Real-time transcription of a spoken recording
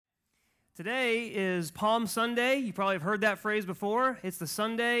Today is Palm Sunday. You probably have heard that phrase before. It's the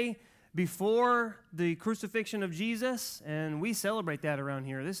Sunday before the crucifixion of Jesus, and we celebrate that around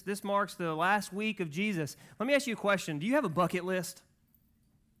here. This marks the last week of Jesus. Let me ask you a question. Do you have a bucket list?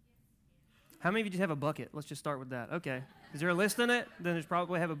 How many of you just have a bucket? Let's just start with that. Okay. Is there a list in it? Then there's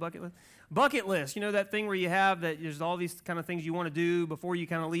probably have a bucket list. Bucket list, you know that thing where you have that there's all these kind of things you want to do before you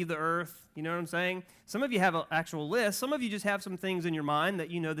kind of leave the earth. You know what I'm saying? Some of you have an actual list. Some of you just have some things in your mind that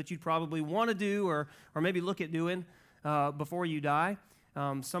you know that you'd probably want to do or maybe look at doing before you die.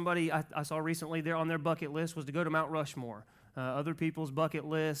 Somebody I saw recently there on their bucket list was to go to Mount Rushmore. Other people's bucket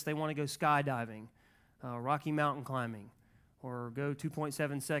list, they want to go skydiving, Rocky Mountain climbing, or go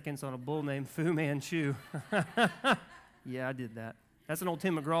 2.7 seconds on a bull named Fu Manchu. Yeah, I did that. That's an old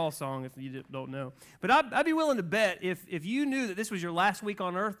Tim McGraw song if you don't know. But I'd be willing to bet if you knew that this was your last week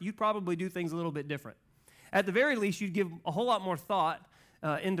on earth, you'd probably do things a little bit different. At the very least, you'd give a whole lot more thought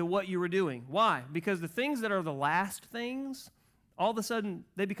into what you were doing. Why? Because the things that are the last things, all of a sudden,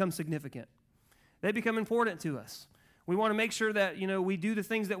 they become significant. They become important to us. We want to make sure that, we do the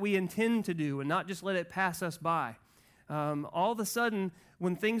things that we intend to do and not just let it pass us by. All of a sudden,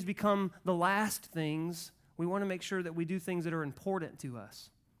 when things become the last things, we want to make sure that we do things that are important to us.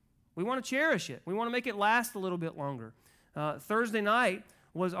 We want to cherish it. We want to make it last a little bit longer. Thursday night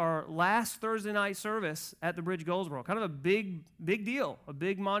was our last Thursday night service at the Bridge Goldsboro. Kind of a big deal, a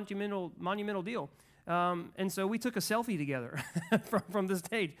big monumental deal. And so we took a selfie together from the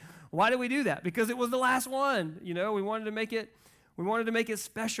stage. Why did we do that? Because it was the last one. We wanted to make it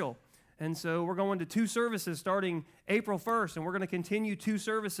special. And so we're going to 2 services starting April 1st, and we're going to continue 2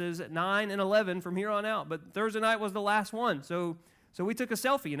 services at 9 and 11 from here on out. But Thursday night was the last one. So we took a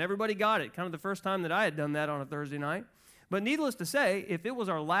selfie, and everybody got it. Kind of the first time that I had done that on a Thursday night. But needless to say, if it was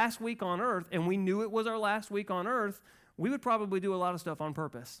our last week on earth, and we knew it was our last week on earth, we would probably do a lot of stuff on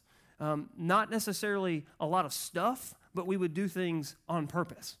purpose. Not necessarily a lot of stuff, but we would do things on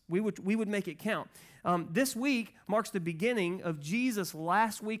purpose. We would make it count. This week marks the beginning of Jesus'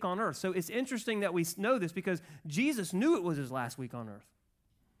 last week on earth. So it's interesting that we know this because Jesus knew it was his last week on earth.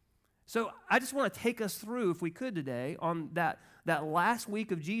 So I just want to take us through, if we could today, on that last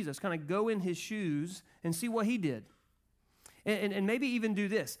week of Jesus, kind of go in his shoes and see what he did. And maybe even do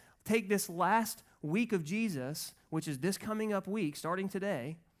this. Take this last week of Jesus, which is this coming up week, starting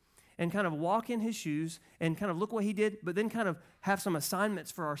today, and kind of walk in his shoes and kind of look what he did, but then kind of have some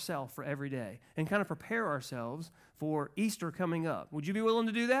assignments for ourselves for every day and kind of prepare ourselves for Easter coming up. Would you be willing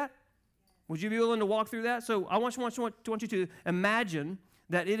to do that? Would you be willing to walk through that? So I want you to imagine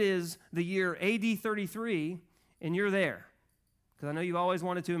that it is the year AD 33 and you're there, because I know you've always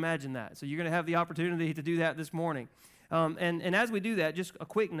wanted to imagine that. So you're going to have the opportunity to do that this morning. And as we do that, just a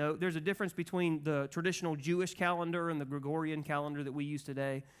quick note, there's a difference between the traditional Jewish calendar and the Gregorian calendar that we use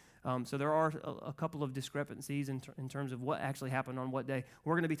today. So there are a couple of discrepancies in terms of what actually happened on what day.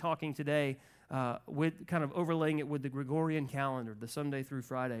 We're going to be talking today with kind of overlaying it with the Gregorian calendar, the Sunday through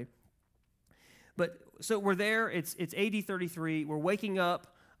Friday. But so we're there. It's AD 33. We're waking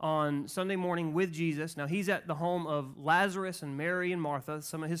up on Sunday morning with Jesus. Now he's at the home of Lazarus and Mary and Martha,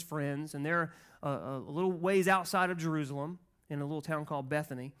 some of his friends, and they're a little ways outside of Jerusalem in a little town called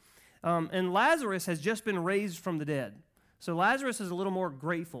Bethany. And Lazarus has just been raised from the dead. So Lazarus is a little more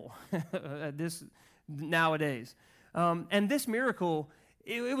grateful at this nowadays. And this miracle,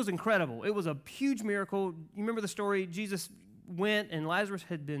 it was incredible. It was a huge miracle. You remember the story? Jesus went and Lazarus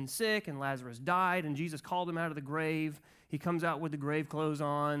had been sick and Lazarus died and Jesus called him out of the grave. He comes out with the grave clothes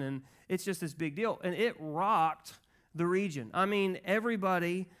on and it's just this big deal. And it rocked the region. I mean,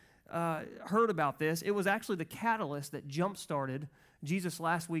 everybody heard about this. It was actually the catalyst that jump-started Jesus'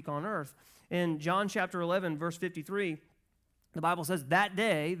 last week on earth. In John chapter 11, verse 53, the Bible says that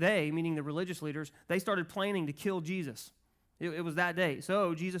day, they, meaning the religious leaders, they started planning to kill Jesus. It was that day.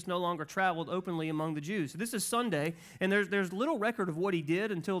 So Jesus no longer traveled openly among the Jews. So this is Sunday, and there's little record of what he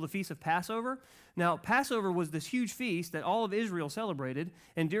did until the Feast of Passover. Now, Passover was this huge feast that all of Israel celebrated,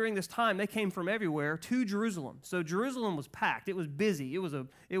 and during this time, they came from everywhere to Jerusalem. So Jerusalem was packed. It was busy. It was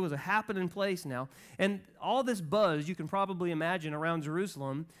a happening place now. And all this buzz you can probably imagine around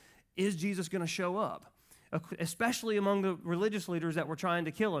Jerusalem, is Jesus going to show up? Especially among the religious leaders that were trying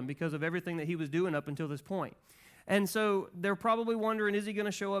to kill him because of everything that he was doing up until this point. And so they're probably wondering, is he going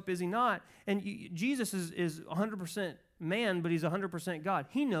to show up, is he not? And Jesus is 100% man, but he's 100% God.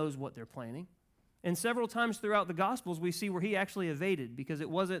 He knows what they're planning. And several times throughout the Gospels, we see where he actually evaded because it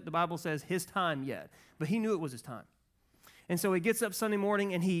wasn't, the Bible says, his time yet. But he knew it was his time. And so he gets up Sunday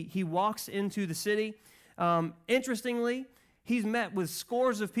morning and he walks into the city. Interestingly, he's met with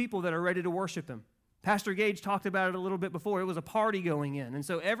scores of people that are ready to worship him. Pastor Gage talked about it a little bit before. It was a party going in. And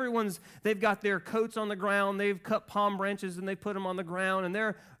so they've got their coats on the ground, they've cut palm branches and they put them on the ground, and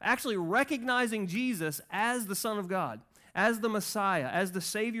they're actually recognizing Jesus as the Son of God, as the Messiah, as the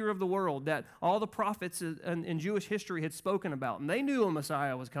Savior of the world that all the prophets in Jewish history had spoken about. And they knew a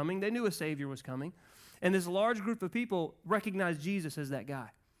Messiah was coming. They knew a Savior was coming. And this large group of people recognized Jesus as that guy.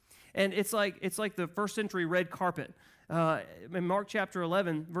 And it's like the first century red carpet. In Mark chapter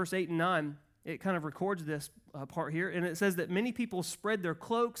 11, verse 8 and 9, it kind of records this part here, and it says that many people spread their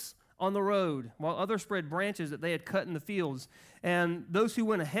cloaks on the road, while others spread branches that they had cut in the fields. And those who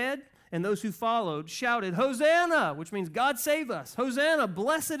went ahead and those who followed shouted, "Hosanna," which means God save us. "Hosanna,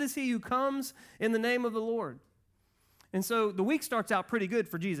 blessed is he who comes in the name of the Lord." And so the week starts out pretty good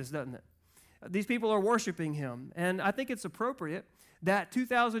for Jesus, doesn't it? These people are worshiping him. And I think it's appropriate that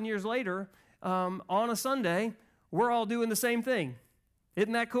 2,000 years later, on a Sunday, we're all doing the same thing.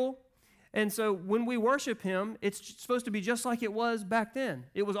 Isn't that cool? And so when we worship him, it's supposed to be just like it was back then.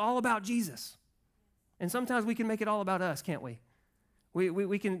 It was all about Jesus. And sometimes we can make it all about us, can't we?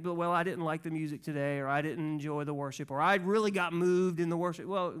 We can, well, I didn't like the music today, or I didn't enjoy the worship, or I really got moved in the worship.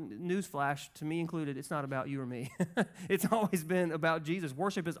 Well, newsflash, to me included, it's not about you or me. It's always been about Jesus.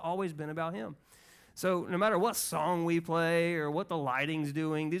 Worship has always been about him. So no matter what song we play or what the lighting's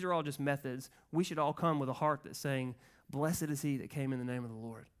doing, these are all just methods. We should all come with a heart that's saying, "Blessed is he that came in the name of the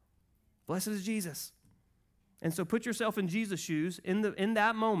Lord." Blessed is Jesus. And so put yourself in Jesus' shoes in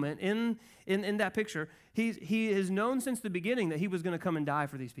that moment, in that picture. He is known since the beginning that he was going to come and die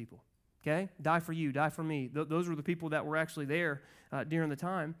for these people. Okay? Die for you, die for me. Those were the people that were actually there during the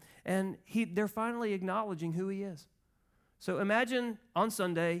time. And they're finally acknowledging who he is. So imagine on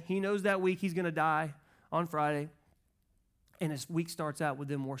Sunday, he knows that week he's going to die on Friday, and his week starts out with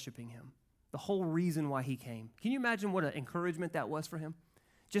them worshiping him. The whole reason why he came. Can you imagine what an encouragement that was for him?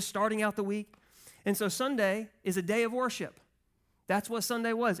 Just starting out the week. And so Sunday is a day of worship. That's what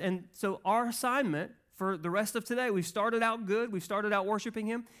Sunday was. And so our assignment for the rest of today, we've started out good, we've started out worshiping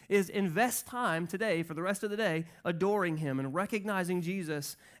him, is invest time today for the rest of the day adoring him and recognizing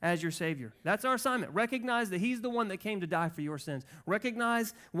Jesus as your Savior. That's our assignment. Recognize that he's the one that came to die for your sins.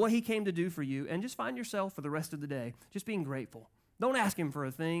 Recognize what he came to do for you, and just find yourself for the rest of the day just being grateful. Don't ask him for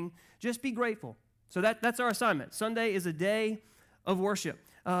a thing. Just be grateful. So that's our assignment. Sunday is a day of worship.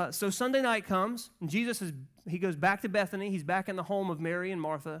 So Sunday night comes, and he goes back to Bethany. He's back in the home of Mary and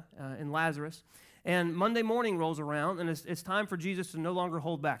Martha and Lazarus. And Monday morning rolls around, and it's time for Jesus to no longer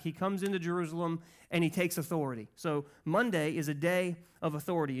hold back. He comes into Jerusalem, and he takes authority. So Monday is a day of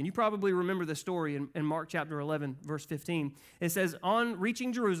authority. And you probably remember the story in Mark chapter 11, verse 15. It says, on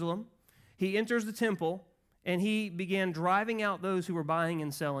reaching Jerusalem, he enters the temple, and he began driving out those who were buying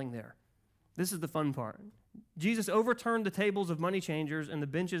and selling there. This is the fun part. Jesus overturned the tables of money changers and the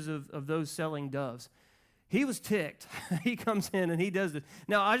benches of those selling doves. He was ticked. He comes in and he does this.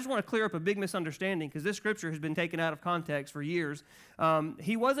 Now, I just want to clear up a big misunderstanding because this scripture has been taken out of context for years.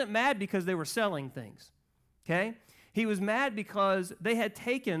 He wasn't mad because they were selling things, okay? He was mad because they had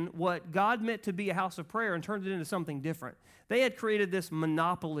taken what God meant to be a house of prayer and turned it into something different. They had created this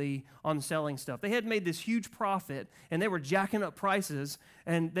monopoly on selling stuff. They had made this huge profit, and they were jacking up prices,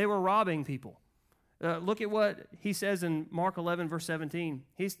 and they were robbing people. Look at what he says in Mark 11, verse 17.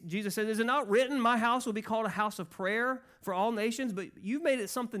 Jesus says, is it not written, my house will be called a house of prayer for all nations? But you've made it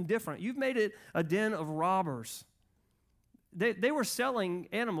something different. You've made it a den of robbers. They were selling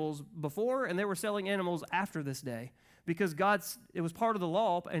animals before, and they were selling animals after this day because it was part of the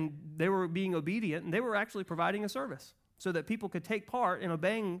law, and they were being obedient, and they were actually providing a service so that people could take part in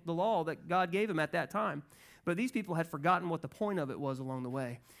obeying the law that God gave them at that time. But these people had forgotten what the point of it was along the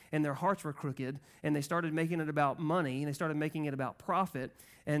way, and their hearts were crooked, and they started making it about money, and they started making it about profit,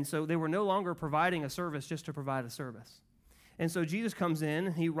 and so they were no longer providing a service just to provide a service. And so Jesus comes in,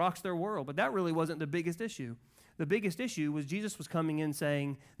 and he rocks their world, but that really wasn't the biggest issue. The biggest issue was Jesus was coming in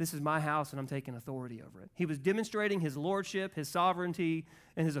saying, this is my house, and I'm taking authority over it. He was demonstrating his lordship, his sovereignty,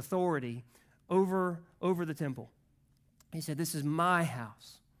 and his authority over the temple. He said, this is my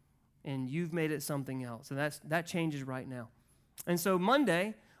house. And you've made it something else. And that changes right now. And so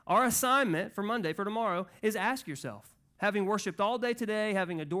Monday, our assignment for Monday, for tomorrow, is ask yourself, having worshiped all day today,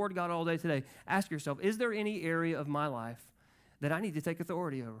 having adored God all day today, ask yourself, is there any area of my life that I need to take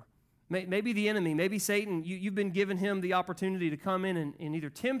authority over? Maybe the enemy, maybe Satan, you've been given him the opportunity to come in and either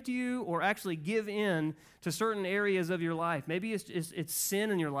tempt you or actually give in to certain areas of your life. Maybe it's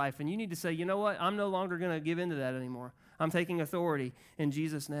sin in your life, and you need to say, you know what, I'm no longer going to give in to that anymore. I'm taking authority in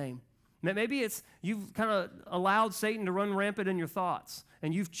Jesus' name. Maybe it's you've kind of allowed Satan to run rampant in your thoughts,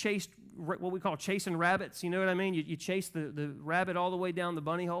 and you've chased what we call chasing rabbits. You know what I mean? You chase the rabbit all the way down the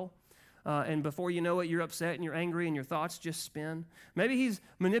bunny hole. and before you know it, you're upset and you're angry and your thoughts just spin. Maybe he's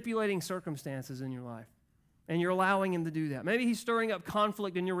manipulating circumstances in your life, and you're allowing him to do that. Maybe he's stirring up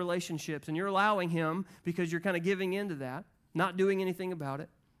conflict in your relationships, and you're allowing him because you're kind of giving in to that, not doing anything about it.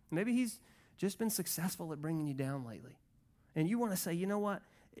 Maybe he's just been successful at bringing you down lately, and you want to say, you know what?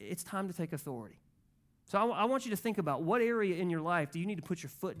 It's time to take authority. So I want you to think about what area in your life do you need to put your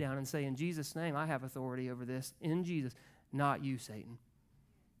foot down and say, in Jesus' name, I have authority over this, in Jesus, not you, Satan.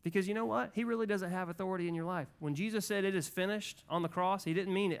 Because you know what? He really doesn't have authority in your life. When Jesus said it is finished on the cross, he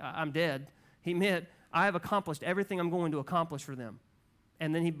didn't mean I'm dead. He meant I have accomplished everything I'm going to accomplish for them.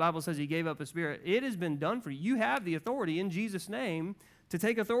 And then the Bible says he gave up his spirit. It has been done for you. You have the authority in Jesus' name to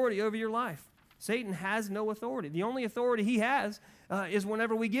take authority over your life. Satan has no authority. The only authority he has is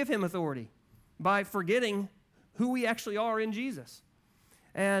whenever we give him authority, by forgetting who we actually are in Jesus.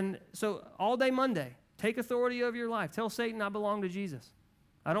 And so all day Monday, take authority over your life. Tell Satan, I belong to Jesus.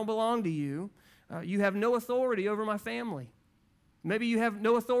 I don't belong to you. You have no authority over my family. Maybe you have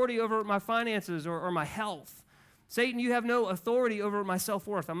no authority over my finances or my health. Satan, you have no authority over my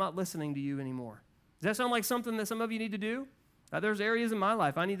self-worth. I'm not listening to you anymore. Does that sound like something that some of you need to do? There's areas in my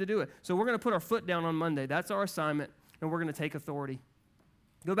life I need to do it. So we're going to put our foot down on Monday. That's our assignment, and we're going to take authority.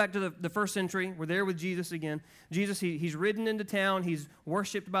 Go back to the first century. We're there with Jesus again. Jesus, he's ridden into town. He's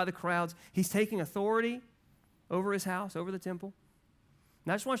worshipped by the crowds. He's taking authority over his house, over the temple.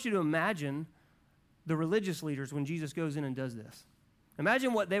 And I just want you to imagine the religious leaders when Jesus goes in and does this.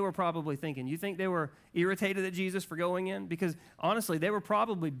 Imagine what they were probably thinking. You think they were irritated at Jesus for going in? Because honestly, they were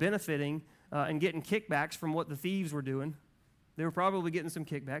probably benefiting and getting kickbacks from what the thieves were doing. They were probably getting some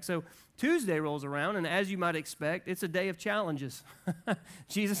kickback. So Tuesday rolls around, and as you might expect, it's a day of challenges.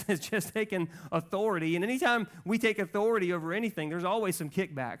 Jesus has just taken authority, and anytime we take authority over anything, there's always some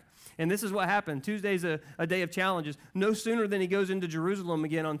kickback. And this is what happened. Tuesday's a day of challenges. No sooner than he goes into Jerusalem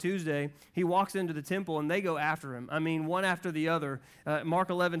again on Tuesday, he walks into the temple, and they go after him. I mean, one after the other. Mark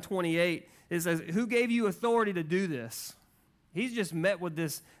 11:28, it says, who gave you authority to do this? He's just met with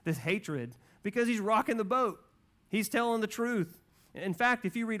this hatred because he's rocking the boat. He's telling the truth. In fact,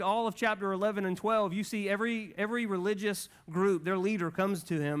 if you read all of chapter 11 and 12, you see every religious group, their leader comes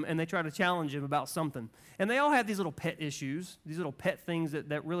to him and they try to challenge him about something. And they all have these little pet issues, these little pet things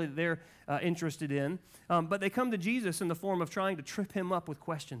that really they're interested in. But they come to Jesus in the form of trying to trip him up with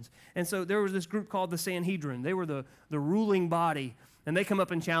questions. And so there was this group called the Sanhedrin. They were the ruling body. And they come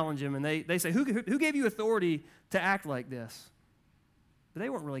up and challenge him. And they say, who gave you authority to act like this? But they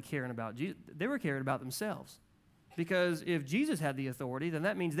weren't really caring about Jesus. They were caring about themselves. Because if Jesus had the authority, then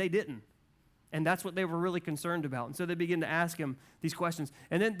that means they didn't. And that's what they were really concerned about. And so they begin to ask him these questions.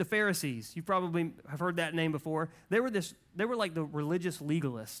 And then the Pharisees, you probably have heard that name before. They were like the religious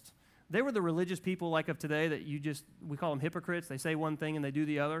legalists. They were the religious people like of today that we call them hypocrites. They say one thing and they do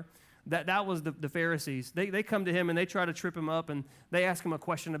the other. That was the Pharisees. They come to him and they try to trip him up and they ask him a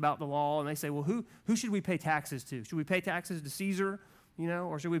question about the law. And they say, well, who should we pay taxes to? Should we pay taxes to Caesar?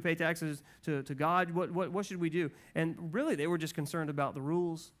 Or should we pay taxes to God? What should we do? And really, they were just concerned about the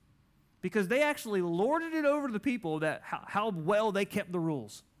rules because they actually lorded it over to the people that how well they kept the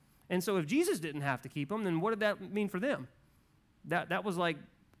rules. And so if Jesus didn't have to keep them, then what did that mean for them? That was like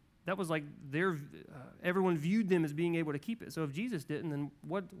their everyone viewed them as being able to keep it. So if Jesus didn't, then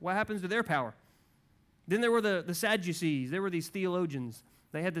what happens to their power? Then there were the Sadducees. There were these theologians.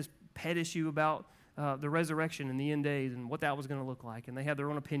 They had this pet issue about the resurrection in the end days and what that was going to look like. And they had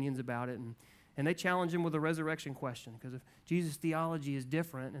their own opinions about it. And they challenged him with a resurrection question. Because if Jesus' theology is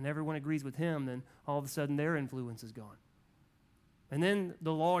different and everyone agrees with him, then all of a sudden their influence is gone. And then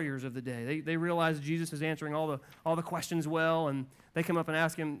the lawyers of the day, they realize Jesus is answering all the questions well. And they come up and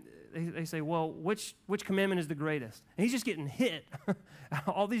ask him, they say, well, which commandment is the greatest? And he's just getting hit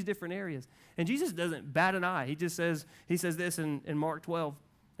all these different areas. And Jesus doesn't bat an eye. He says this in Mark 12.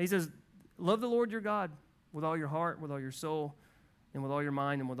 He says, love the Lord your God with all your heart, with all your soul, and with all your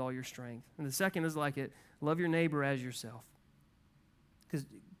mind, and with all your strength. And the second is like it, love your neighbor as yourself. Because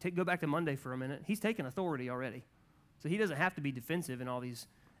go back to Monday for a minute. He's taken authority already. So he doesn't have to be defensive in all these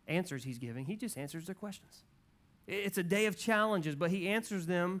answers he's giving. He just answers their questions. It's a day of challenges, but he answers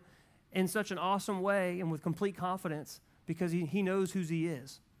them in such an awesome way and with complete confidence because he knows whose he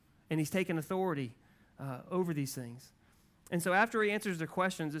is. And he's taken authority over these things. And so after he answers their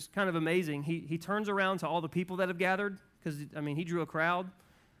questions, it's kind of amazing. He turns around to all the people that have gathered, because, he drew a crowd.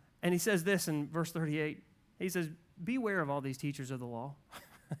 And he says this in verse 38. He says, beware of all these teachers of the law.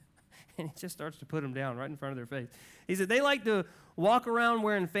 And he just starts to put them down right in front of their face. He said, they like to walk around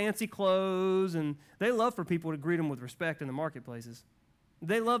wearing fancy clothes, and they love for people to greet them with respect in the marketplaces.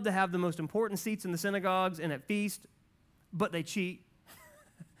 They love to have the most important seats in the synagogues and at feast, but they cheat.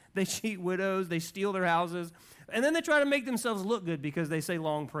 They cheat widows. They steal their houses. And then they try to make themselves look good because they say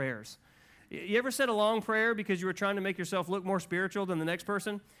long prayers. You ever said a long prayer because you were trying to make yourself look more spiritual than the next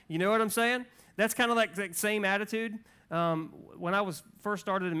person? You know what I'm saying? That's kind of like the same attitude. When I was first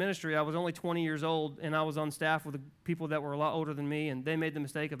started in ministry, I was only 20 years old, and I was on staff with people that were a lot older than me, and they made the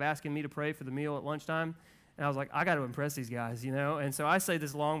mistake of asking me to pray for the meal at lunchtime. And I was like, I got to impress these guys, you know? And so I say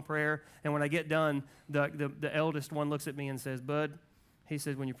this long prayer, and when I get done, the eldest one looks at me and says, Bud, he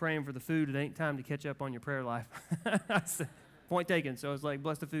says, when you're praying for the food, it ain't time to catch up on your prayer life. I said, point taken. So I was like,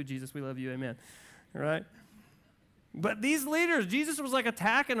 bless the food, Jesus, we love you, amen. All right? But these leaders, Jesus was like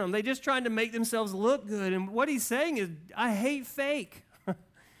attacking them. They just trying to make themselves look good. And what he's saying is, I hate fake.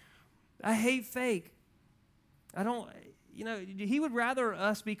 I hate fake. I don't, you know, he would rather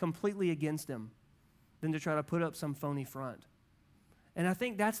us be completely against him than to try to put up some phony front. And I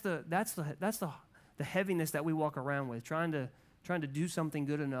think that's the heaviness that we walk around with, trying to do something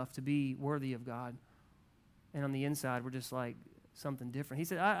good enough to be worthy of God. And on the inside, we're just like something different. He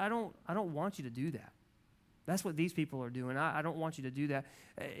said, I don't want you to do that. That's what these people are doing. I don't want you to do that.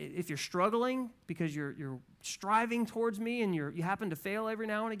 If you're struggling because you're striving towards me and you happen to fail every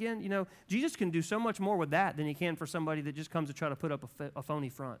now and again, you know, Jesus can do so much more with that than he can for somebody that just comes to try to put up a phony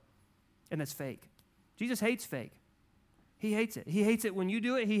front. And that's fake. Jesus hates fake. He hates it. He hates it when you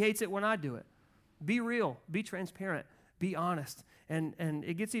do it. He hates it when I do it. Be real. Be transparent. Be honest. And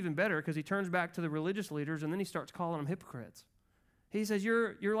it gets even better because he turns back to the religious leaders and then he starts calling them hypocrites. He says,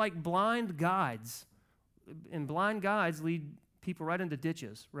 you're like blind guides. And blind guides lead people right into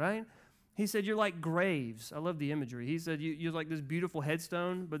ditches, right? He said, you're like graves. I love the imagery. He said, you're like this beautiful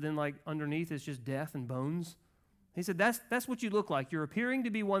headstone, but then like underneath is just death and bones. He said, that's what you look like. You're appearing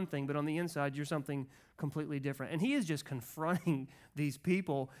to be one thing, but on the inside, you're something completely different. And he is just confronting these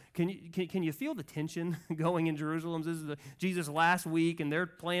people. Can you feel the tension going in Jerusalem? This is Jesus' last week, and they're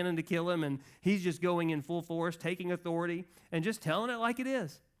planning to kill him, and he's just going in full force, taking authority, and just telling it like it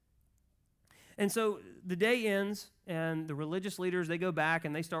is. And so the day ends, and the religious leaders, they go back,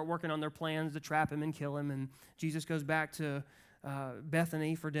 and they start working on their plans to trap him and kill him, and Jesus goes back to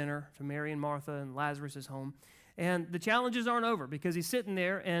Bethany for dinner, to Mary and Martha, and Lazarus' home. And the challenges aren't over because he's sitting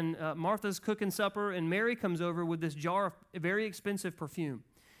there, and Martha's cooking supper, and Mary comes over with this jar of very expensive perfume,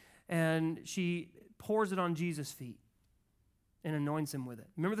 and she pours it on Jesus' feet and anoints him with it.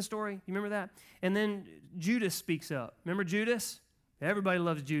 Remember the story? You remember that? And then Judas speaks up. Remember Judas? Everybody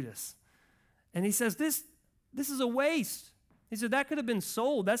loves Judas. And he says, this is a waste. He said, that could have been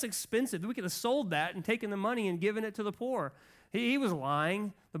sold. That's expensive. We could have sold that and taken the money and given it to the poor. He was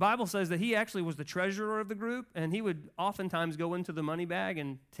lying. The Bible says that he actually was the treasurer of the group, and he would oftentimes go into the money bag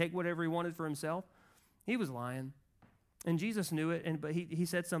and take whatever he wanted for himself. He was lying. And Jesus knew it, but he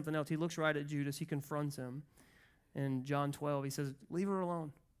said something else. He looks right at Judas. He confronts him. In John 12, he says, leave her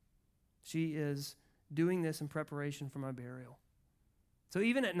alone. She is doing this in preparation for my burial. So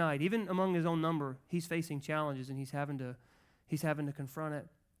even at night, even among his own number, he's facing challenges, and he's having to confront it.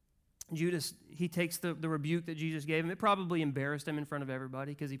 Judas, he takes the rebuke that Jesus gave him. It probably embarrassed him in front of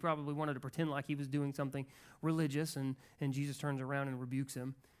everybody because he probably wanted to pretend like he was doing something religious, and Jesus turns around and rebukes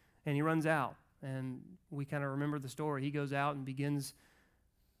him, and he runs out. And we kind of remember the story. He goes out and begins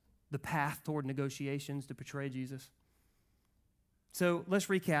the path toward negotiations to betray Jesus. So let's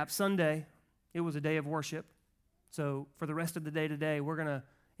recap. Sunday, it was a day of worship. So for the rest of the day today, we're going to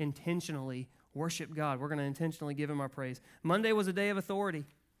intentionally worship God. We're going to intentionally give him our praise. Monday was a day of authority.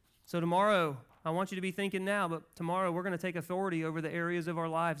 So tomorrow, I want you to be thinking now, but tomorrow we're going to take authority over the areas of our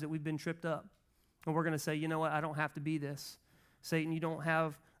lives that we've been tripped up. And we're going to say, you know what, I don't have to be this. Satan, you don't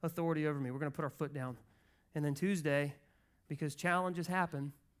have authority over me. We're going to put our foot down. And then Tuesday, because challenges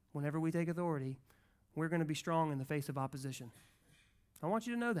happen whenever we take authority, we're going to be strong in the face of opposition. I want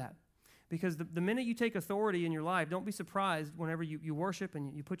you to know that. Because the minute you take authority in your life, don't be surprised whenever you worship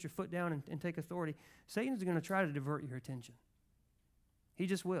and you put your foot down and take authority. Satan's going to try to divert your attention. He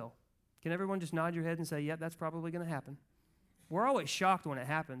just will. Can everyone just nod your head and say, yep, that's probably going to happen? We're always shocked when it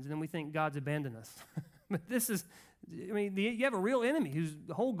happens, and then we think God's abandoned us. But you have a real enemy whose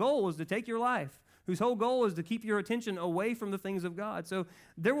whole goal is to take your life, whose whole goal is to keep your attention away from the things of God. So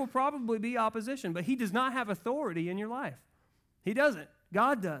there will probably be opposition, but he does not have authority in your life. He doesn't.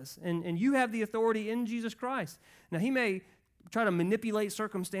 God does, and you have the authority in Jesus Christ. Now, he may try to manipulate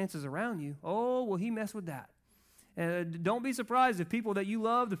circumstances around you. Oh, will he mess with that? Don't be surprised if people that you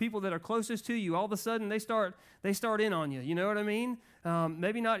love, the people that are closest to you, all of a sudden they start in on you. You know what I mean?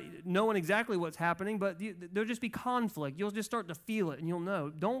 Maybe not knowing exactly what's happening, but there'll just be conflict. You'll just start to feel it, and you'll know.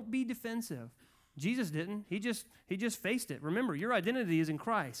 Don't be defensive. Jesus didn't. He just faced it. Remember, your identity is in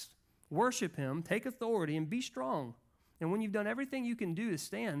Christ. Worship him, take authority, and be strong. And when you've done everything you can do to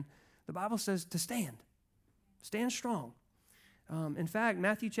stand, the Bible says to stand. Stand strong. In fact,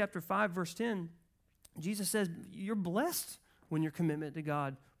 Matthew chapter 5, verse 10, Jesus says, you're blessed when your commitment to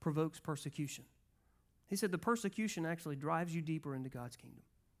God provokes persecution. He said the persecution actually drives you deeper into God's kingdom.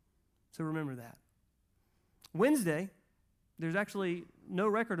 So remember that. Wednesday, there's actually no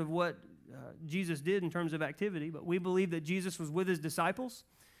record of what Jesus did in terms of activity, but we believe that Jesus was with his disciples.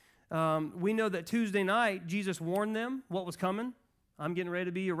 We know that Tuesday night, Jesus warned them what was coming. I'm getting ready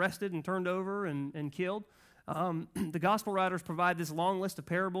to be arrested and turned over and killed. The gospel writers provide this long list of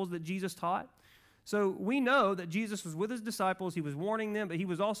parables that Jesus taught. So we know that Jesus was with his disciples. He was warning them, but he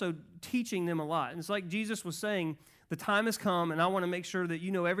was also teaching them a lot. And it's like Jesus was saying, the time has come, and I want to make sure that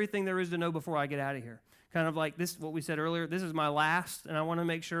you know everything there is to know before I get out of here. Kind of like this, what we said earlier, this is my last, and I want to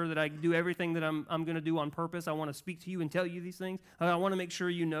make sure that I do everything that I'm going to do on purpose. I want to speak to you and tell you these things. I want to make sure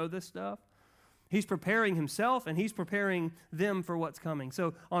you know this stuff. He's preparing himself, and he's preparing them for what's coming.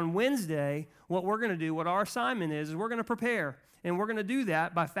 So on Wednesday, what we're going to do, what our assignment is we're going to prepare, and we're going to do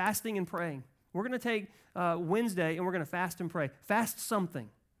that by fasting and praying. We're going to take Wednesday, and we're going to fast and pray. Fast something,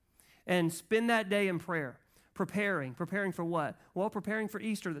 and spend that day in prayer, preparing for what? Well, preparing for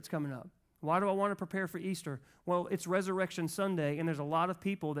Easter that's coming up. Why do I want to prepare for Easter? Well, it's Resurrection Sunday, and there's a lot of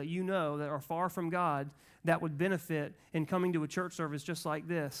people that you know that are far from God that would benefit in coming to a church service just like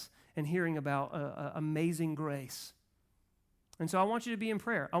this and hearing about amazing grace. And so I want you to be in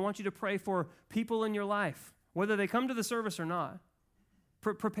prayer. I want you to pray for people in your life, whether they come to the service or not.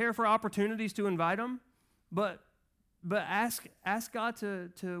 Prepare for opportunities to invite them, but ask God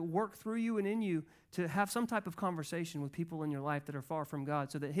to work through you and in you to have some type of conversation with people in your life that are far from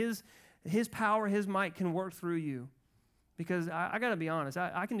God so that His power, His might can work through you. Because I got to be honest,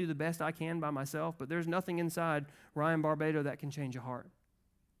 I can do the best I can by myself, but there's nothing inside Ryan Barbado that can change a heart.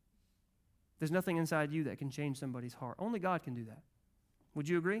 There's nothing inside you that can change somebody's heart. Only God can do that. Would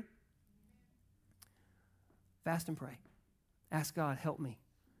you agree? Fast and pray. Ask God, help me.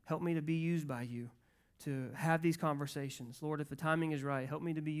 Help me to be used by you to have these conversations. Lord, if the timing is right, help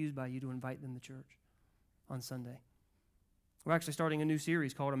me to be used by you to invite them to church on Sunday. We're actually starting a new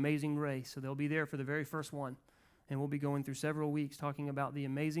series called Amazing Grace, so they'll be there for the very first one. And we'll be going through several weeks talking about the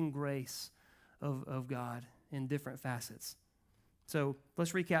amazing grace of God in different facets. So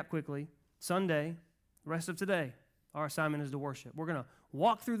let's recap quickly. Sunday, the rest of today, our assignment is to worship. We're going to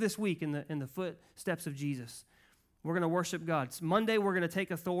walk through this week in the footsteps of Jesus. We're going to worship God. Monday, we're going to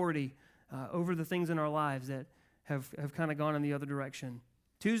take authority over the things in our lives that have kind of gone in the other direction.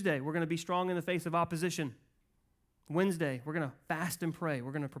 Tuesday, we're going to be strong in the face of opposition. Wednesday, we're going to fast and pray.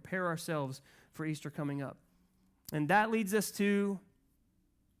 We're going to prepare ourselves for Easter coming up. And that leads us to,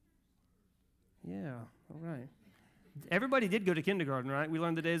 all right. Everybody did go to kindergarten, right? We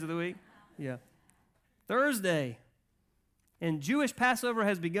learned the days of the week? Yeah. Thursday. And Jewish Passover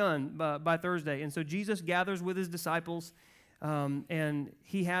has begun by Thursday. And so Jesus gathers with his disciples, and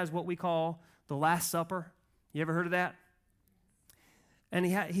he has what we call the Last Supper. You ever heard of that? And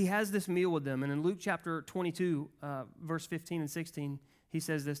he has this meal with them. And in Luke chapter 22, verse 15 and 16, he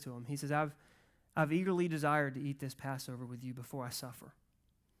says this to them. He says, I've eagerly desired to eat this Passover with you before I suffer.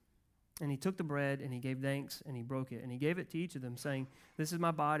 And he took the bread, and he gave thanks, and he broke it. And he gave it to each of them, saying, this is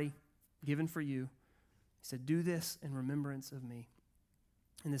my body given for you. He said, do this in remembrance of me.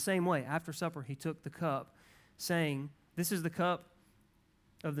 In the same way, after supper, he took the cup, saying, this is the cup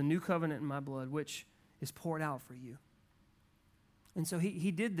of the new covenant in my blood, which is poured out for you. And so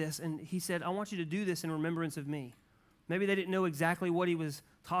he did this, and he said, I want you to do this in remembrance of me. Maybe they didn't know exactly what he was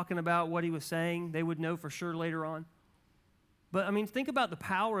talking about, what he was saying. They would know for sure later on. But, I mean, think about the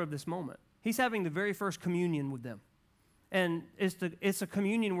power of this moment. He's having the very first communion with them. And it's a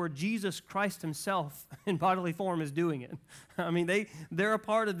communion where Jesus Christ himself in bodily form is doing it. I mean, they're a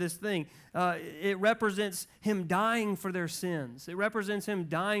part of this thing. It represents him dying for their sins. It represents him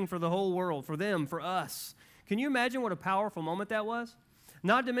dying for the whole world, for them, for us. Can you imagine what a powerful moment that was?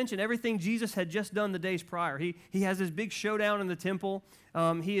 Not to mention everything Jesus had just done the days prior. He has this big showdown in the temple.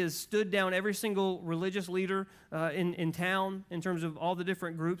 He has stood down every single religious leader in town in terms of all the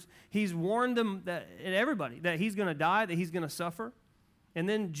different groups. He's warned them, and everybody, that he's going to die, that he's going to suffer. And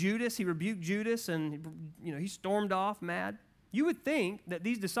then Judas, he rebuked Judas, and he stormed off mad. You would think that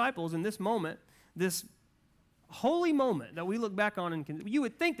these disciples in this moment, this holy moment that we look back on, and you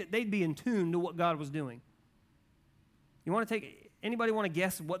would think that they'd be in tune to what God was doing. You want to anybody want to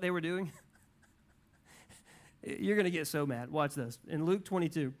guess what they were doing? You're going to get so mad. Watch this. In Luke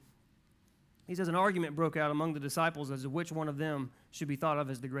 22, he says, an argument broke out among the disciples as to which one of them should be thought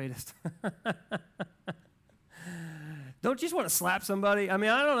of as the greatest. Don't you just want to slap somebody? I mean,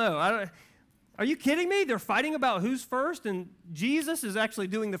 I don't know. Are you kidding me? They're fighting about who's first, and Jesus is actually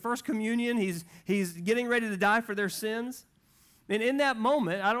doing the first communion. He's getting ready to die for their sins. And in that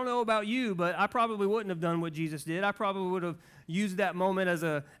moment, I don't know about you, but I probably wouldn't have done what Jesus did. I probably would have used that moment as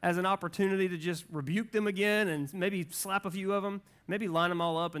an opportunity to just rebuke them again and maybe slap a few of them, maybe line them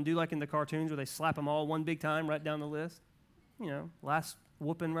all up and do like in the cartoons where they slap them all one big time right down the list. You know, last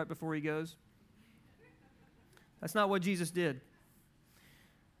whooping right before he goes. That's not what Jesus did.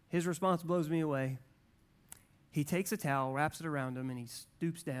 His response blows me away. He takes a towel, wraps it around him, and he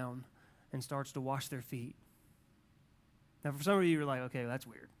stoops down and starts to wash their feet. Now, for some of you, you're like, okay, that's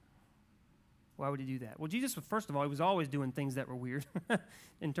weird. Why would he do that? Well, Jesus, first of all, he was always doing things that were weird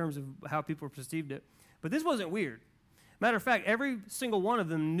in terms of how people perceived it. But this wasn't weird. Matter of fact, every single one of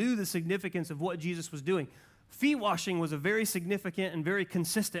them knew the significance of what Jesus was doing. Feet washing was a very significant and very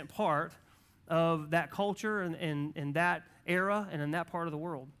consistent part of that culture and that era and in that part of the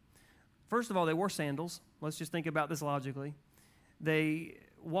world. First of all, they wore sandals. Let's just think about this logically. They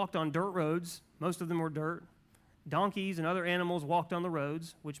walked on dirt roads. Most of them were dirt. Donkeys and other animals walked on the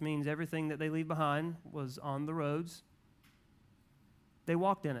roads, which means everything that they leave behind was on the roads. They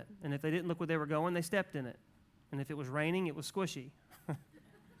walked in it, and if they didn't look where they were going, they stepped in it. And if it was raining, it was squishy.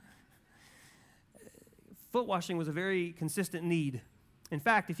 Foot washing was a very consistent need. In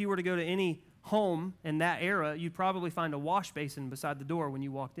fact, if you were to go to any home in that era, you'd probably find a wash basin beside the door when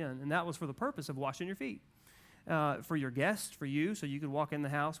you walked in, and that was for the purpose of washing your feet. For your guests, for you, so you could walk in the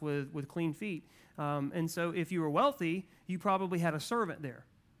house with clean feet. And so if you were wealthy, you probably had a servant there.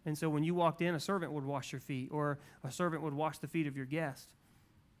 And so when you walked in, a servant would wash your feet, or a servant would wash the feet of your guest.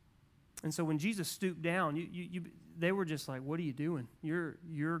 And so when Jesus stooped down, they were just like, what are you doing?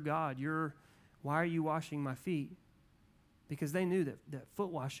 You're God. Why are you washing my feet? Because they knew that foot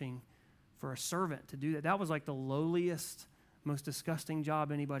washing for a servant to do that was like the lowliest, most disgusting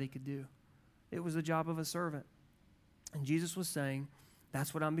job anybody could do. It was the job of a servant. And Jesus was saying,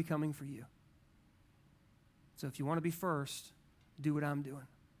 that's what I'm becoming for you. So if you want to be first, do what I'm doing.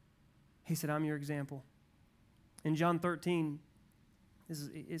 He said, I'm your example. In John 13,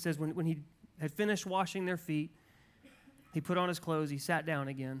 it says, when he had finished washing their feet, he put on his clothes, he sat down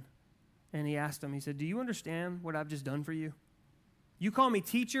again, and he asked them, he said, do you understand what I've just done for you? You call me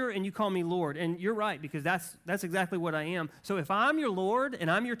teacher and you call me Lord. And you're right, because that's exactly what I am. So if I'm your Lord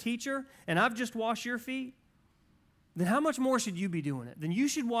and I'm your teacher and I've just washed your feet, then how much more should you be doing it? Then you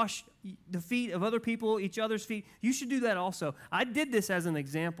should wash the feet of other people, each other's feet. You should do that also. I did this as an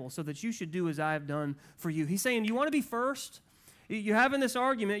example so that you should do as I have done for you. He's saying, you want to be first? You're having this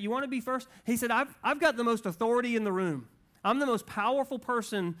argument. You want to be first? He said, I've got the most authority in the room. I'm the most powerful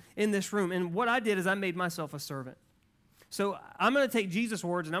person in this room. And what I did is I made myself a servant. So I'm going to take Jesus'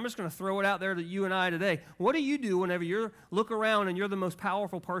 words, and I'm just going to throw it out there to you and I today. What do you do whenever you look around and you're the most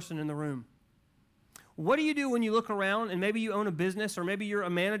powerful person in the room? What do you do when you look around and maybe you own a business, or maybe you're a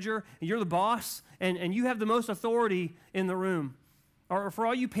manager and you're the boss and you have the most authority in the room? Or for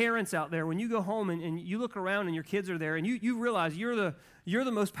all you parents out there, when you go home and you look around and your kids are there and you realize you're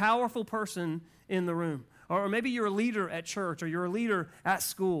the most powerful person in the room. Or maybe you're a leader at church, or you're a leader at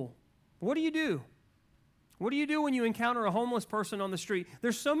school. What do you do? What do you do when you encounter a homeless person on the street?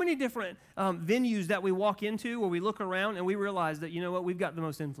 There's so many different venues that we walk into where we look around and we realize that, you know what, we've got the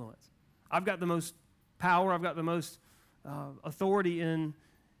most influence. I've got the most power. I've got the most authority in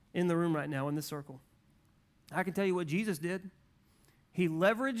the room right now in this circle. I can tell you what Jesus did. He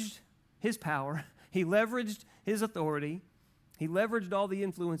leveraged his power. He leveraged his authority. He leveraged all the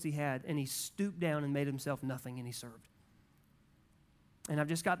influence he had, and he stooped down and made himself nothing, and he served. And I've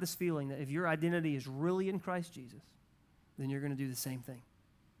just got this feeling that if your identity is really in Christ Jesus, then you're going to do the same thing.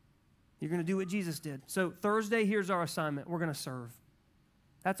 You're going to do what Jesus did. So Thursday, here's our assignment. We're going to serve.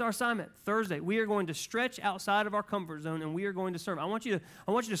 That's our assignment. Thursday, we are going to stretch outside of our comfort zone, and we are going to serve. I want you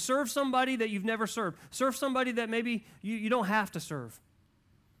to serve somebody that you've never served. Serve somebody that maybe you don't have to serve.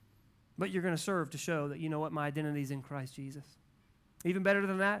 But you're going to serve to show that, you know what, my identity is in Christ Jesus. Even better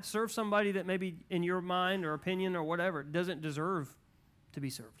than that, serve somebody that maybe in your mind or opinion or whatever doesn't deserve to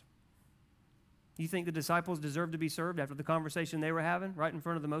be served. You think the disciples deserved to be served after the conversation they were having right in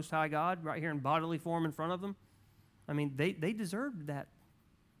front of the Most High God, right here in bodily form in front of them? I mean, they deserved that.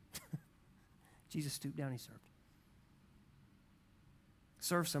 Jesus stooped down, he served.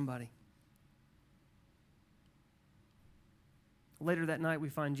 Serve somebody. Later that night, we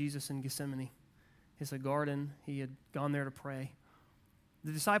find Jesus in Gethsemane. It's a garden. He had gone there to pray.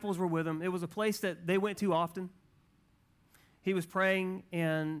 The disciples were with him. It was a place that they went to often. He was praying,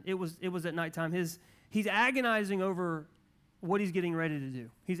 and it was at nighttime. He's agonizing over what he's getting ready to do.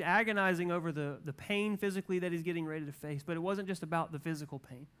 He's agonizing over the pain physically that he's getting ready to face, but it wasn't just about the physical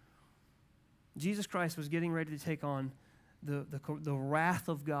pain. Jesus Christ was getting ready to take on the wrath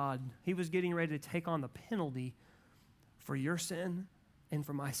of God. He was getting ready to take on the penalty for your sin and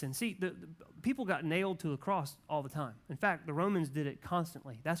for my sin. See, the people got nailed to the cross all the time. In fact, the Romans did it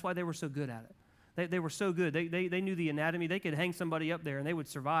constantly. That's why they were so good at it. They were so good. They knew the anatomy. They could hang somebody up there, and they would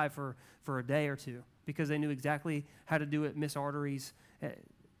survive for a day or two because they knew exactly how to do it, miss arteries.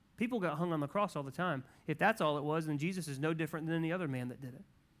 People got hung on the cross all the time. If that's all it was, then Jesus is no different than any other man that did it.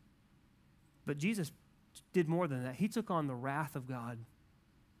 But Jesus did more than that. He took on the wrath of God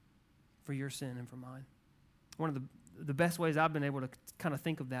for your sin and for mine. One of the best ways I've been able to kind of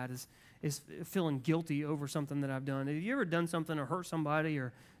think of that is feeling guilty over something that I've done. Have you ever done something or hurt somebody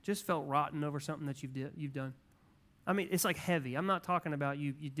or just felt rotten over something that you've done? I mean, it's like heavy. I'm not talking about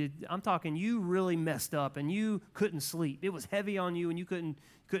you did. I'm talking you really messed up and you couldn't sleep. It was heavy on you and you couldn't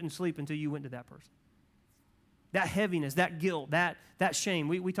sleep until you went to that person. That heaviness, that guilt, that shame.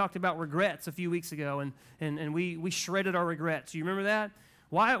 We talked about regrets a few weeks ago, and we shredded our regrets. You remember that?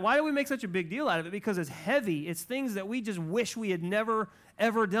 Why do we make such a big deal out of it? Because it's heavy. It's things that we just wish we had never,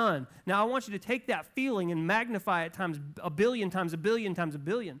 ever done. Now, I want you to take that feeling and magnify it times a billion times a billion times a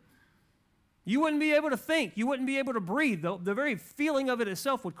billion. You wouldn't be able to think. You wouldn't be able to breathe. The very feeling of it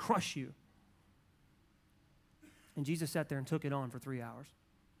itself would crush you. And Jesus sat there and took it on for 3 hours.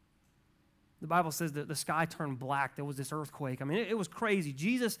 The Bible says that the sky turned black. There was this earthquake. I mean, it was crazy.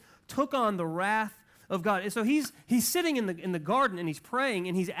 Jesus took on the wrath of God. And so he's sitting in the garden and he's praying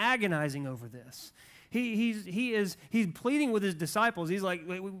and he's agonizing over this. He's pleading with his disciples. He's like,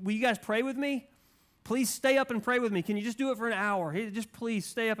 will you guys pray with me? Please stay up and pray with me. Can you just do it for an hour? Just please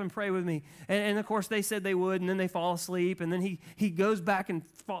stay up and pray with me. And of course, they said they would, and then they fall asleep. And then he goes back and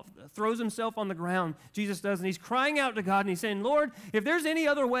throws himself on the ground. Jesus does, and he's crying out to God, and he's saying, Lord, if there's any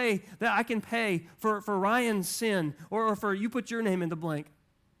other way that I can pay for Ryan's sin, or for you put your name in the blank,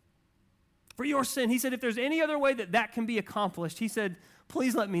 for your sin, he said, if there's any other way that can be accomplished, he said,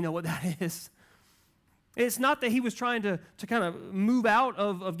 please let me know what that is. It's not that he was trying to kind of move out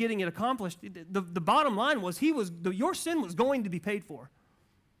of getting it accomplished. The bottom line was your sin was going to be paid for.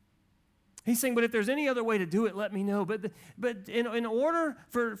 He's saying, but if there's any other way to do it, let me know. But in order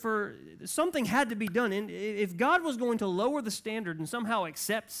for something had to be done. And if God was going to lower the standard and somehow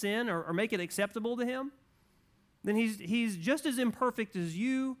accept sin or make it acceptable to him, then he's just as imperfect as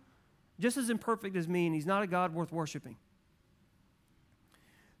you, just as imperfect as me, and he's not a God worth worshiping.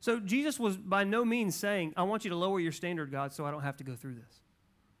 So Jesus was by no means saying, I want you to lower your standard, God, so I don't have to go through this.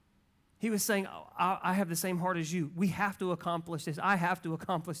 He was saying, I have the same heart as you. We have to accomplish this. I have to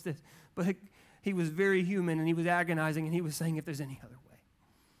accomplish this. But he was very human, and he was agonizing, and he was saying, if there's any other way.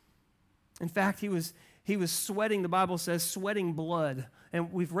 In fact, he was sweating, the Bible says, sweating blood.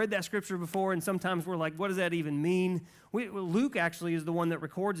 And we've read that scripture before, and sometimes we're like, what does that even mean? Luke actually is the one that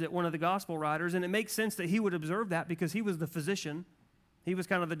records it, one of the gospel writers, and it makes sense that he would observe that because he was the physician. He was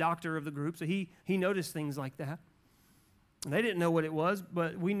kind of the doctor of the group, so he noticed things like that. And they didn't know what it was,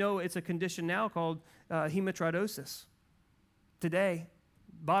 but we know it's a condition now called hematidrosis. Today,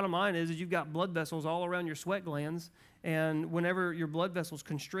 bottom line is you've got blood vessels all around your sweat glands, and whenever your blood vessels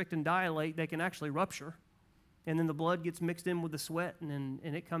constrict and dilate, they can actually rupture. And then the blood gets mixed in with the sweat, and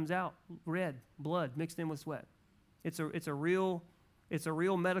it comes out red, blood mixed in with sweat. It's a real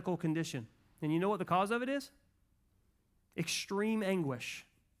medical condition. And you know what the cause of it is? Extreme anguish.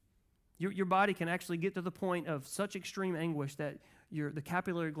 Your body can actually get to the point of such extreme anguish that the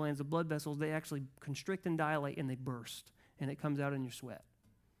capillary glands, the blood vessels, they actually constrict and dilate and they burst, and it comes out in your sweat.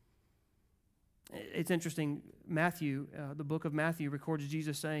 It's interesting, Matthew, the book of Matthew records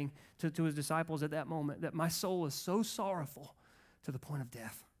Jesus saying to his disciples at that moment that my soul is so sorrowful to the point of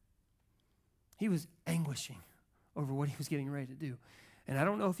death. He was anguishing over what he was getting ready to do. And I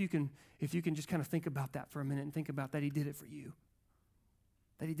don't know if you can just kind of think about that for a minute and think about that he did it for you,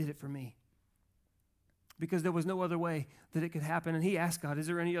 that he did it for me. Because there was no other way that it could happen. And he asked God, is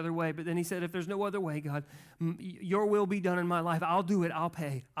there any other way? But then he said, if there's no other way, God, your will be done in my life. I'll do it. I'll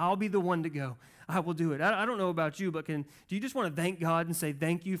pay. I'll be the one to go. I will do it. I don't know about you, but do you just want to thank God and say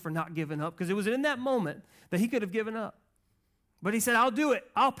thank you for not giving up? Because it was in that moment that he could have given up. But he said, I'll do it.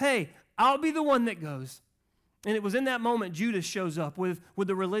 I'll pay. I'll be the one that goes. And it was in that moment Judas shows up with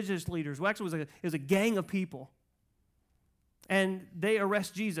the religious leaders. Well, actually, it was a gang of people. And they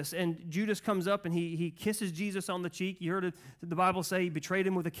arrest Jesus. And Judas comes up and he kisses Jesus on the cheek. You heard the Bible say he betrayed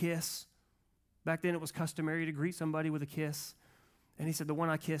him with a kiss. Back then it was customary to greet somebody with a kiss. And he said, the one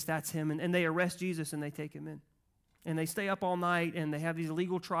I kissed, that's him. And they arrest Jesus and they take him in. And they stay up all night and they have these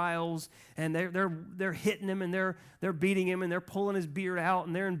legal trials. And they're hitting him and they're beating him and they're pulling his beard out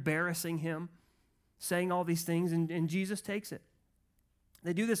and they're embarrassing him, saying all these things. And Jesus takes it.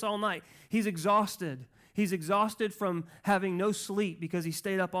 They do this all night. He's exhausted. He's exhausted from having no sleep because he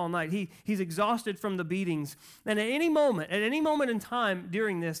stayed up all night. He's exhausted from the beatings. And at any moment in time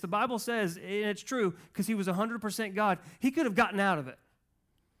during this, the Bible says, and it's true because he was 100% God, he could have gotten out of it.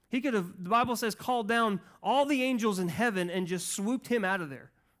 He could have, the Bible says, called down all the angels in heaven and just swooped him out of there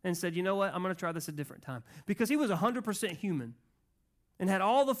and said, you know what, I'm going to try this a different time. Because he was 100% human and had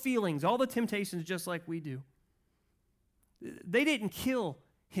all the feelings, all the temptations just like we do. They didn't kill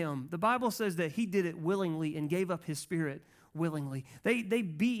him. The Bible says that he did it willingly and gave up his spirit willingly. They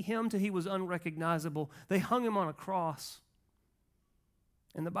beat him till he was unrecognizable. They hung him on a cross.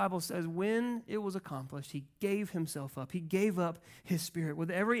 And the Bible says when it was accomplished, he gave himself up. He gave up his spirit.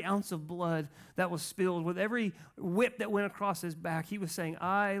 With every ounce of blood that was spilled, with every whip that went across his back, he was saying,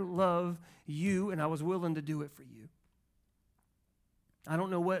 I love you, and I was willing to do it for you. I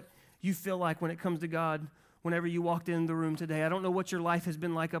don't know what you feel like when it comes to God whenever you walked in the room today. I don't know what your life has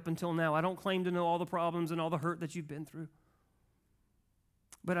been like up until now. I don't claim to know all the problems and all the hurt that you've been through.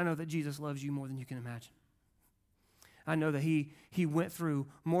 But I know that Jesus loves you more than you can imagine. I know that he went through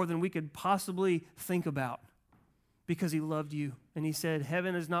more than we could possibly think about because he loved you. And he said,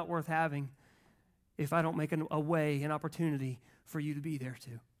 heaven is not worth having if I don't make a way, an opportunity for you to be there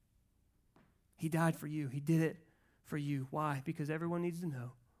too. He died for you. He did it for you. Why? Because everyone needs to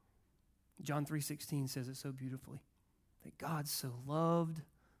know. John 3:16 says it so beautifully, that God so loved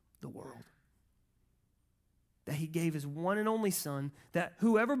the world that he gave his one and only Son, that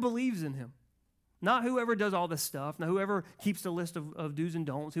whoever believes in him, not whoever does all this stuff, not whoever keeps the list of do's and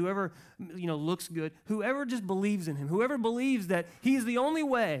don'ts, whoever looks good, whoever just believes in him, whoever believes that he's the only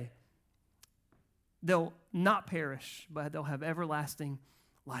way, they'll not perish, but they'll have everlasting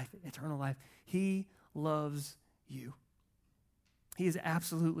life, eternal life. He loves you. He is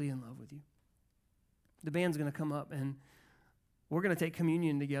absolutely in love with you. The band's going to come up, and we're going to take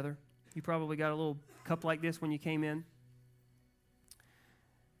communion together. You probably got a little cup like this when you came in.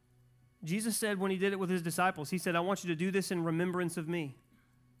 Jesus said when he did it with his disciples, he said, I want you to do this in remembrance of me.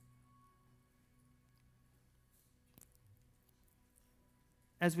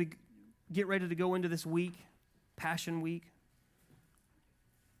 As we get ready to go into this week, Passion Week,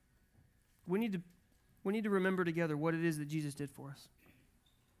 we need to remember together what it is that Jesus did for us.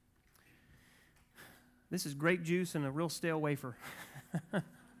 This is grape juice and a real stale wafer.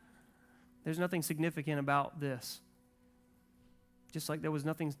 There's nothing significant about this. Just like there was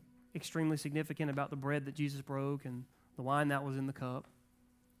nothing extremely significant about the bread that Jesus broke and the wine that was in the cup.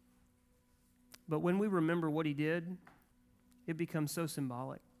 But when we remember what he did, it becomes so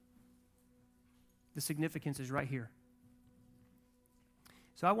symbolic. The significance is right here.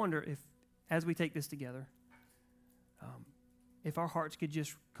 So I wonder if, as we take this together, if our hearts could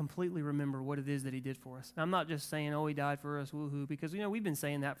just completely remember what it is that he did for us. And I'm not just saying, oh, he died for us, woohoo, because, we've been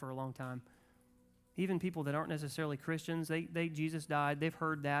saying that for a long time. Even people that aren't necessarily Christians, Jesus died, they've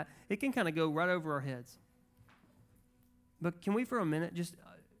heard that. It can kind of go right over our heads. But can we for a minute just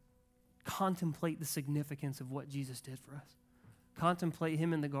contemplate the significance of what Jesus did for us? Contemplate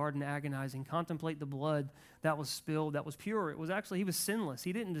him in the garden agonizing. Contemplate the blood that was spilled, that was pure. It was actually, he was sinless.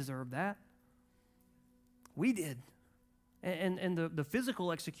 He didn't deserve that. We did. And the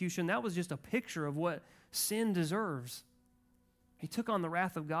physical execution, that was just a picture of what sin deserves. He took on the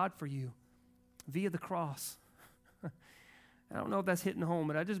wrath of God for you via the cross. I don't know if that's hitting home,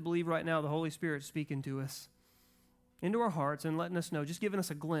 but I just believe right now the Holy Spirit's speaking to us into our hearts and letting us know, just giving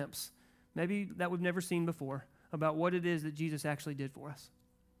us a glimpse, maybe that we've never seen before, about what it is that Jesus actually did for us.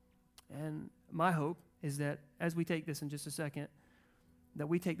 And my hope is that as we take this in just a second, that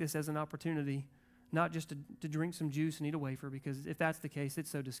we take this as an opportunity not just to drink some juice and eat a wafer, because if that's the case,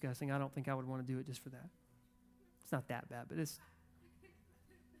 it's so disgusting. I don't think I would want to do it just for that. It's not that bad,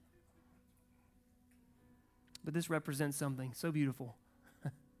 but this represents something so beautiful.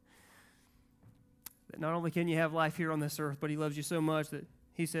 That not only can you have life here on this earth, but he loves you so much that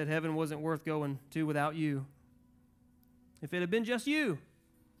he said heaven wasn't worth going to without you. If it had been just you,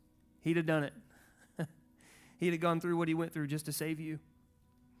 he'd have done it. He'd have gone through what he went through just to save you.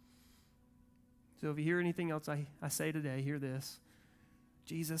 So if you hear anything else I say today, hear this.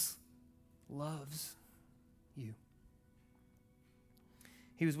 Jesus loves you.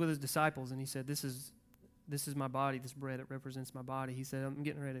 He was with his disciples and he said, this is my body, this bread, it represents my body. He said,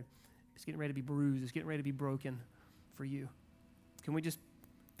 it's getting ready to be bruised. It's getting ready to be broken for you. Can we just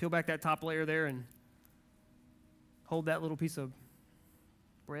peel back that top layer there and hold that little piece of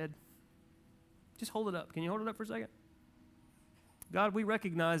bread? Just hold it up. Can you hold it up for a second? God, we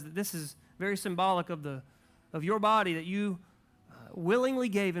recognize that this is very symbolic of your body that you willingly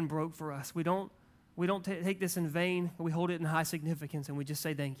gave and broke for us. We don't we don't take this in vain. We hold it in high significance, and we just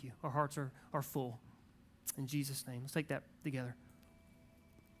say thank you. Our hearts are full. In Jesus' name. Let's take that together.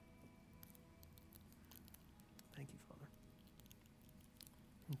 Thank you, Father.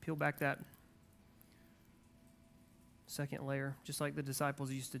 And peel back that second layer, just like the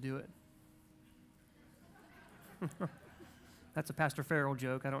disciples used to do it. That's a Pastor Farrell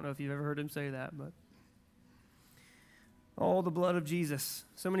joke. I don't know if you've ever heard him say that, but oh, the blood of Jesus.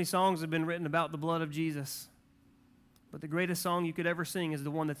 So many songs have been written about the blood of Jesus. But the greatest song you could ever sing is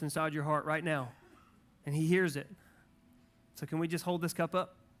the one that's inside your heart right now. And he hears it. So can we just hold this cup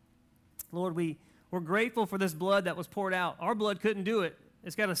up? Lord, we're grateful for this blood that was poured out. Our blood couldn't do it.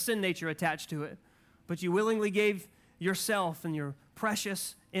 It's got a sin nature attached to it. But you willingly gave yourself, and your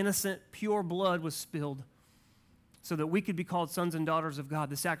precious, innocent, pure blood was spilled so that we could be called sons and daughters of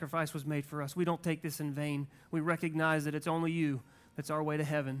God. The sacrifice was made for us. We don't take this in vain. We recognize that it's only you that's our way to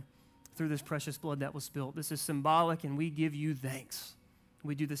heaven through this precious blood that was spilled. This is symbolic, and we give you thanks.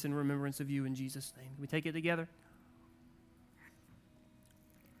 We do this in remembrance of you in Jesus' name. Can we take it together?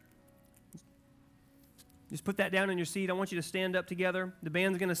 Just put that down in your seat. I want you to stand up together. The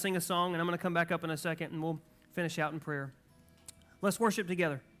band's going to sing a song, and I'm going to come back up in a second, and we'll finish out in prayer. Let's worship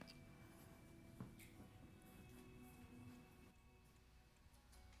together.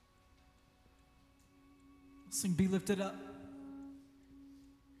 Sing, be lifted up.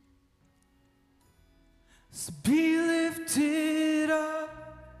 So be lifted up.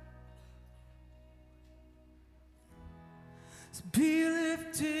 So be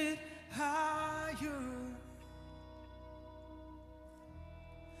lifted higher.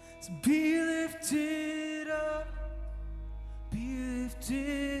 So be lifted up. Be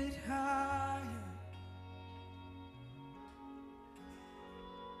lifted higher.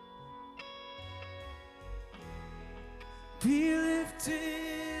 Be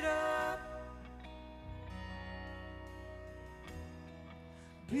lifted up.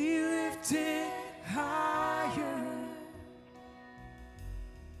 Be lifted higher.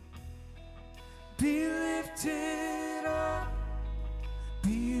 Be lifted up.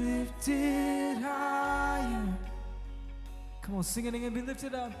 Be lifted higher. Come on, sing it again. Be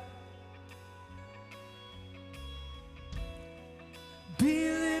lifted up. Be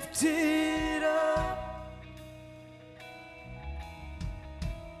lifted up.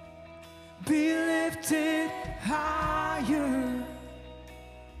 Be lifted higher.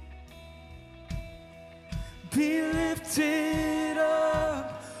 Be lifted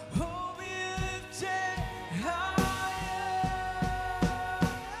up. Oh, be lifted higher.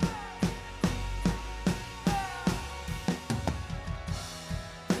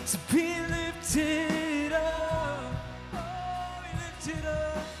 So be lifted up. Oh, be lifted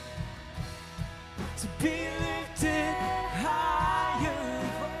up. So be lifted higher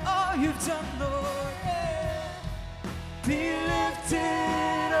for all you've done, Lord. Yeah. Be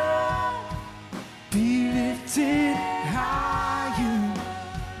lifted up. Be lifted higher.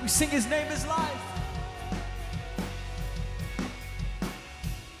 We sing his name is life.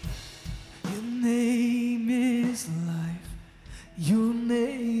 Your name is life. Your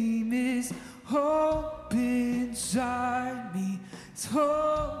name is hope inside me. It's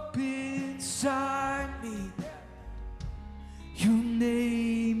hope inside me. Your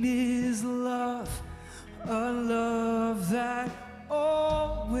name is love. A love that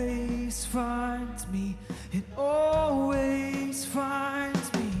always finds me. It always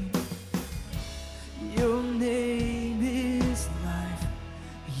finds me. Your name is life.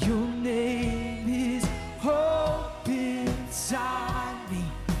 Your name is hope inside me.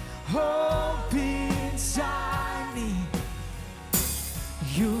 Hope inside me.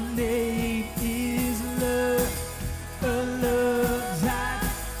 Your name is love. A love that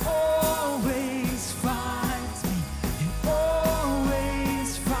always finds me. It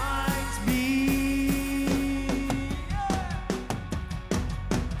always finds me.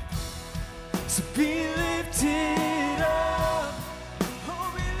 So be lifted up.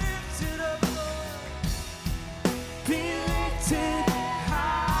 Oh, be lifted up, Lord. Be lifted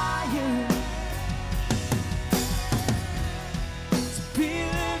higher. So be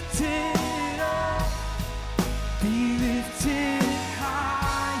lifted up. Be lifted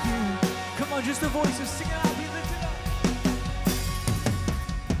higher. Come on, just the voices, sing it out. Be lifted up.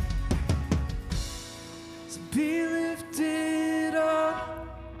 So be lifted up.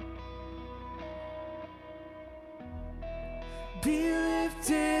 Be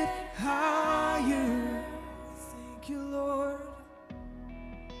lifted higher. Thank you, Lord.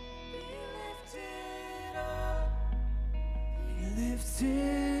 Be lifted up. Be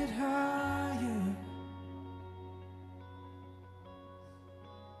lifted higher.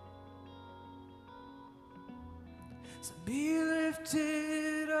 So be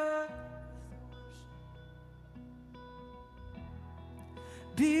lifted up.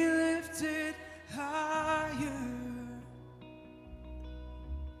 Be lifted higher.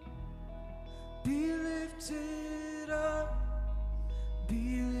 Be lifted up.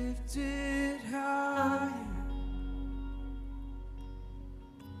 Be lifted higher.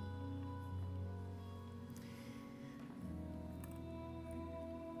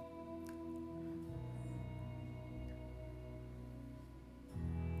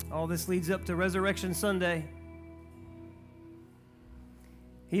 All this leads up to Resurrection Sunday.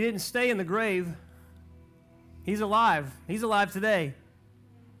 He didn't stay in the grave. He's alive. He's alive today.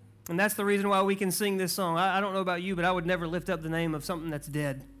 And that's the reason why we can sing this song. I don't know about you, but I would never lift up the name of something that's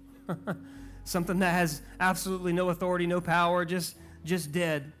dead. Something that has absolutely no authority, no power, just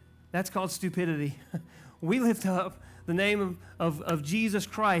dead. That's called stupidity. We lift up the name of Jesus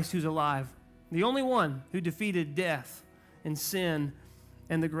Christ, who's alive. The only one who defeated death and sin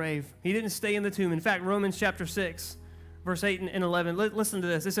and the grave. He didn't stay in the tomb. In fact, Romans chapter 6, verse 8 and 11, listen to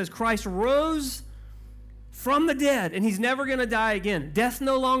this. It says, Christ rose from the dead, and he's never going to die again. Death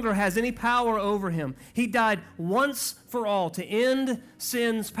no longer has any power over him. He died once for all to end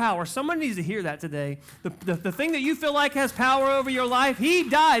sin's power. Someone needs to hear that today. The thing that you feel like has power over your life, he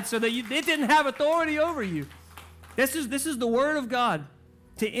died so that it didn't have authority over you. This is the word of God.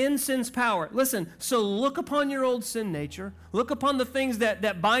 To end sin's power. Listen, so look upon your old sin nature. Look upon the things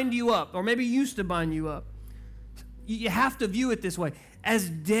that bind you up, or maybe used to bind you up. You have to view it this way,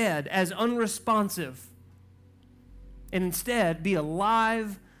 as dead, as unresponsive. And instead, be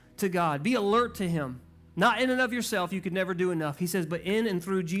alive to God. Be alert to him. Not in and of yourself, you could never do enough. He says, but in and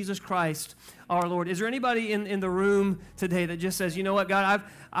through Jesus Christ, our Lord. Is there anybody in the room today that just says, you know what, God,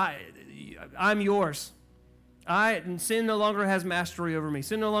 I'm yours. Sin no longer has mastery over me.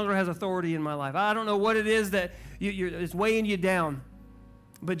 Sin no longer has authority in my life. I don't know what it is that it's weighing you down.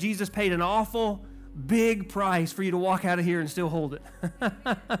 But Jesus paid an awful big price for you to walk out of here and still hold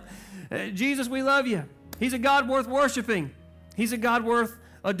it. Jesus, we love you. He's a God worth worshiping. He's a God worth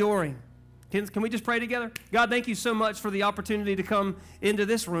adoring. Can we just pray together? God, thank you so much for the opportunity to come into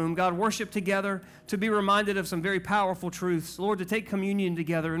this room. God, worship together, to be reminded of some very powerful truths. Lord, to take communion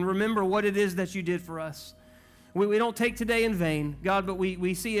together and remember what it is that you did for us. We don't take today in vain, God, but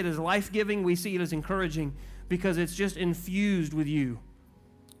we see it as life-giving. We see it as encouraging because it's just infused with you.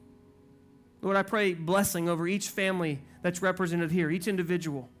 Lord, I pray blessing over each family that's represented here, each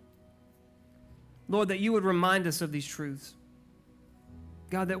individual. Lord, that you would remind us of these truths.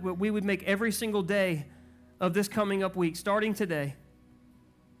 God, that we would make every single day of this coming up week, starting today,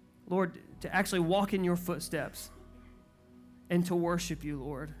 Lord, to actually walk in your footsteps and to worship you,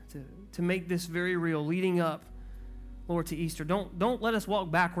 Lord, to make this very real, leading up, Lord, to Easter. Don't let us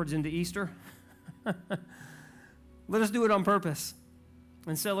walk backwards into Easter. Let us do it on purpose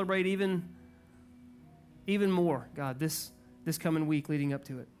and celebrate even more, God, this coming week leading up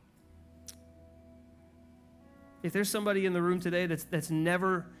to it. If there's somebody in the room today that's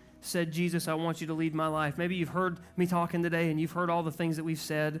never said, Jesus, I want you to lead my life. Maybe you've heard me talking today and you've heard all the things that we've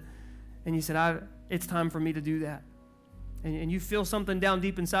said, and you said, it's time for me to do that. And you feel something down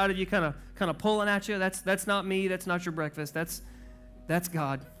deep inside of you kind of pulling at you. That's not me. That's not your breakfast. That's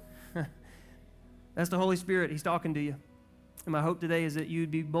God. That's the Holy Spirit. He's talking to you. And my hope today is that you'd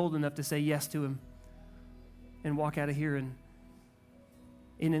be bold enough to say yes to him and walk out of here and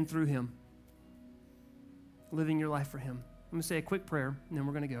in and through him, living your life for him. I'm going to say a quick prayer, and then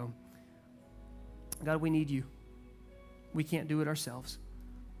we're going to go. God, we need you. We can't do it ourselves.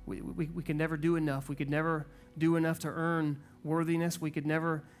 We can never do enough. We could never do enough to earn worthiness. We could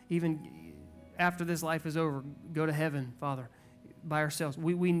never, even after this life is over, go to heaven, Father, by ourselves.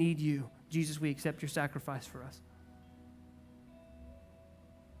 We need you. Jesus, we accept your sacrifice for us.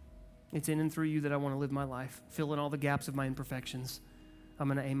 It's in and through you that I want to live my life, fill in all the gaps of my imperfections. I'm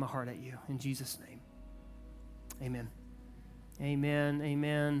going to aim my heart at you. In Jesus' name, amen. Amen,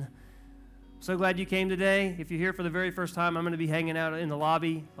 amen. So glad you came today. If you're here for the very first time, I'm going to be hanging out in the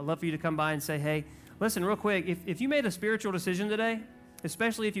lobby. I'd love for you to come by and say, hey, listen, real quick, if you made a spiritual decision today,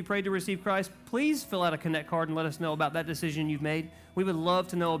 especially if you prayed to receive Christ, please fill out a Connect card and let us know about that decision you've made. We would love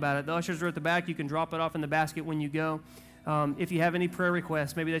to know about it. The ushers are at the back. You can drop it off in the basket when you go. If you have any prayer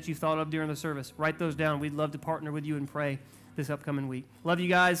requests, maybe that you thought of during the service, write those down. We'd love to partner with you and pray this upcoming week. Love you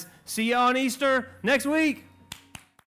guys. See you on Easter next week.